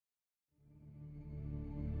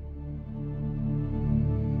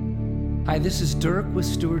Hi, this is Dirk with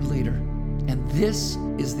Steward Leader, and this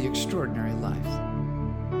is The Extraordinary Life.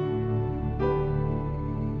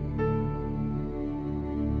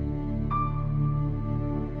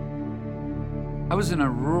 I was in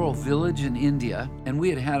a rural village in India, and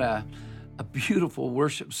we had a beautiful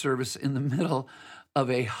worship service in the middle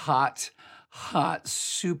of a hot,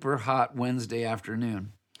 super hot Wednesday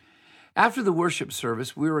afternoon. After the worship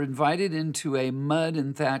service, we were invited into a mud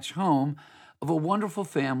and thatch home of a wonderful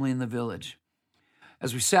family in the village.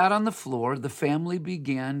 As we sat on the floor, the family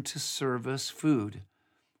began to serve us food.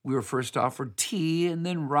 We were first offered tea, and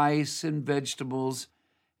then rice and vegetables,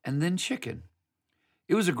 and then chicken.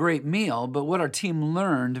 It was a great meal, but what our team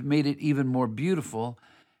learned made it even more beautiful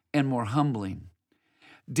and more humbling.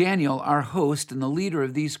 Daniel, our host and the leader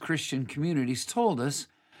of these Christian communities, told us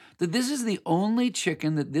that this is the only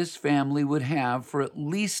chicken that this family would have for at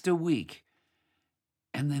least a week.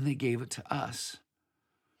 And then they gave it to us.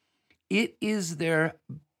 It is their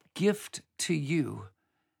gift to you,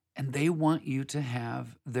 and they want you to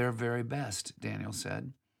have their very best, Daniel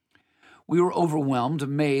said. We were overwhelmed,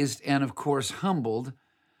 amazed, and of course humbled,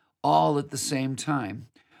 all at the same time.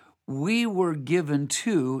 We were given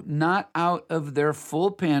to, not out of their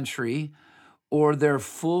full pantry or their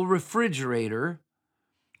full refrigerator.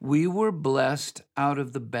 We were blessed out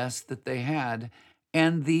of the best that they had,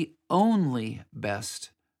 and the only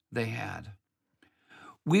best they had.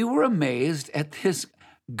 We were amazed at this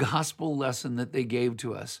gospel lesson that they gave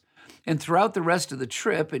to us. And throughout the rest of the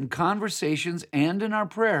trip, in conversations and in our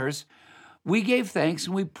prayers, we gave thanks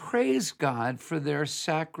and we praised God for their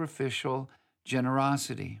sacrificial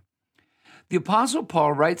generosity. The Apostle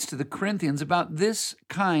Paul writes to the Corinthians about this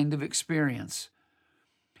kind of experience.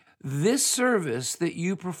 This service that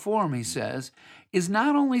you perform, he says, is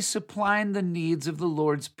not only supplying the needs of the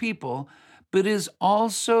Lord's people, but is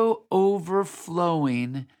also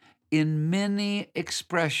overflowing in many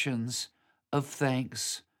expressions of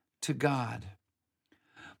thanks to God.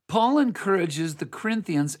 Paul encourages the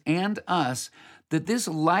Corinthians and us that this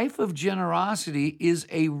life of generosity is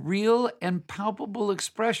a real and palpable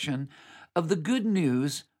expression of the good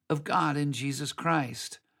news of God in Jesus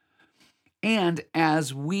Christ. And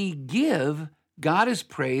as we give, God is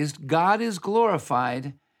praised, God is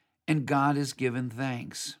glorified, and God is given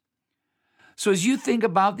thanks. So as you think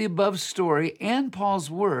about the above story and Paul's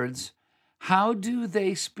words, how do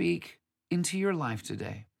they speak into your life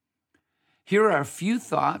today? Here are a few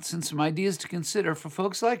thoughts and some ideas to consider for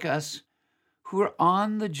folks like us who are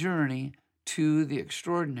on the journey to the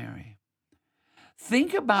extraordinary.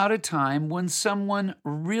 Think about a time when someone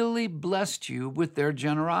really blessed you with their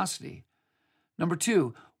generosity. Number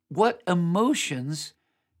 2, what emotions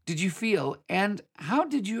did you feel and how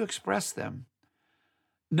did you express them?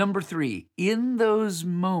 Number 3, in those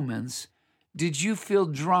moments, did you feel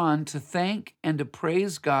drawn to thank and to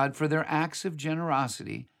praise God for their acts of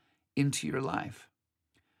generosity into your life?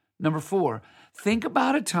 Number 4, think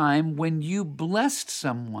about a time when you blessed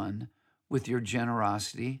someone with your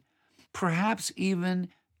generosity, perhaps even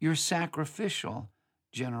your sacrificial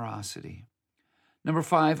generosity. Number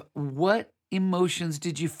 5, what emotions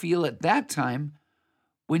did you feel at that time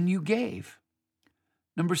when you gave?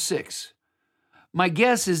 Number 6, my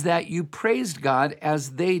guess is that you praised God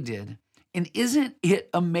as they did. And isn't it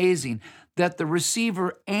amazing that the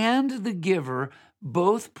receiver and the giver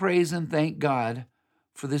both praise and thank God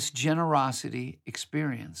for this generosity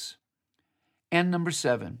experience? And number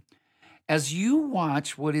 7, as you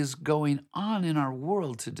watch what is going on in our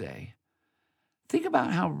world today, think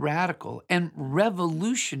about how radical and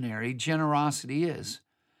revolutionary generosity is.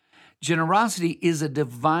 Generosity is a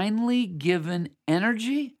divinely given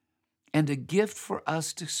energy and a gift for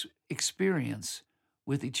us to experience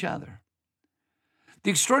with each other.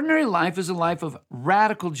 The extraordinary life is a life of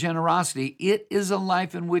radical generosity. It is a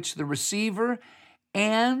life in which the receiver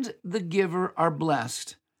and the giver are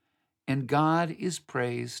blessed, and God is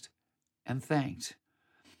praised and thanked.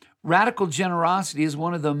 Radical generosity is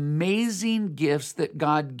one of the amazing gifts that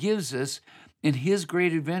God gives us in His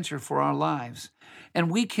great adventure for our lives.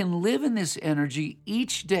 And we can live in this energy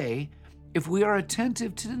each day if we are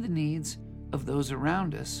attentive to the needs of those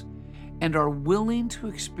around us and are willing to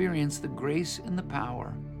experience the grace and the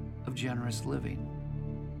power of generous living.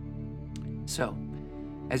 So,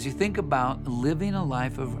 as you think about living a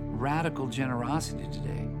life of radical generosity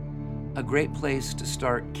today, a great place to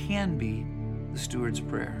start can be the Steward's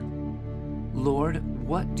Prayer. Lord,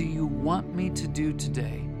 what do you want me to do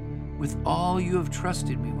today with all you have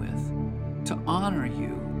trusted me with to honor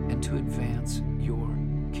you and to advance your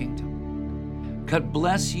kingdom? God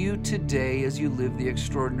bless you today as you live the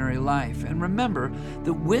extraordinary life. And remember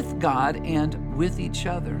that with God and with each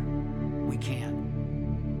other, we can.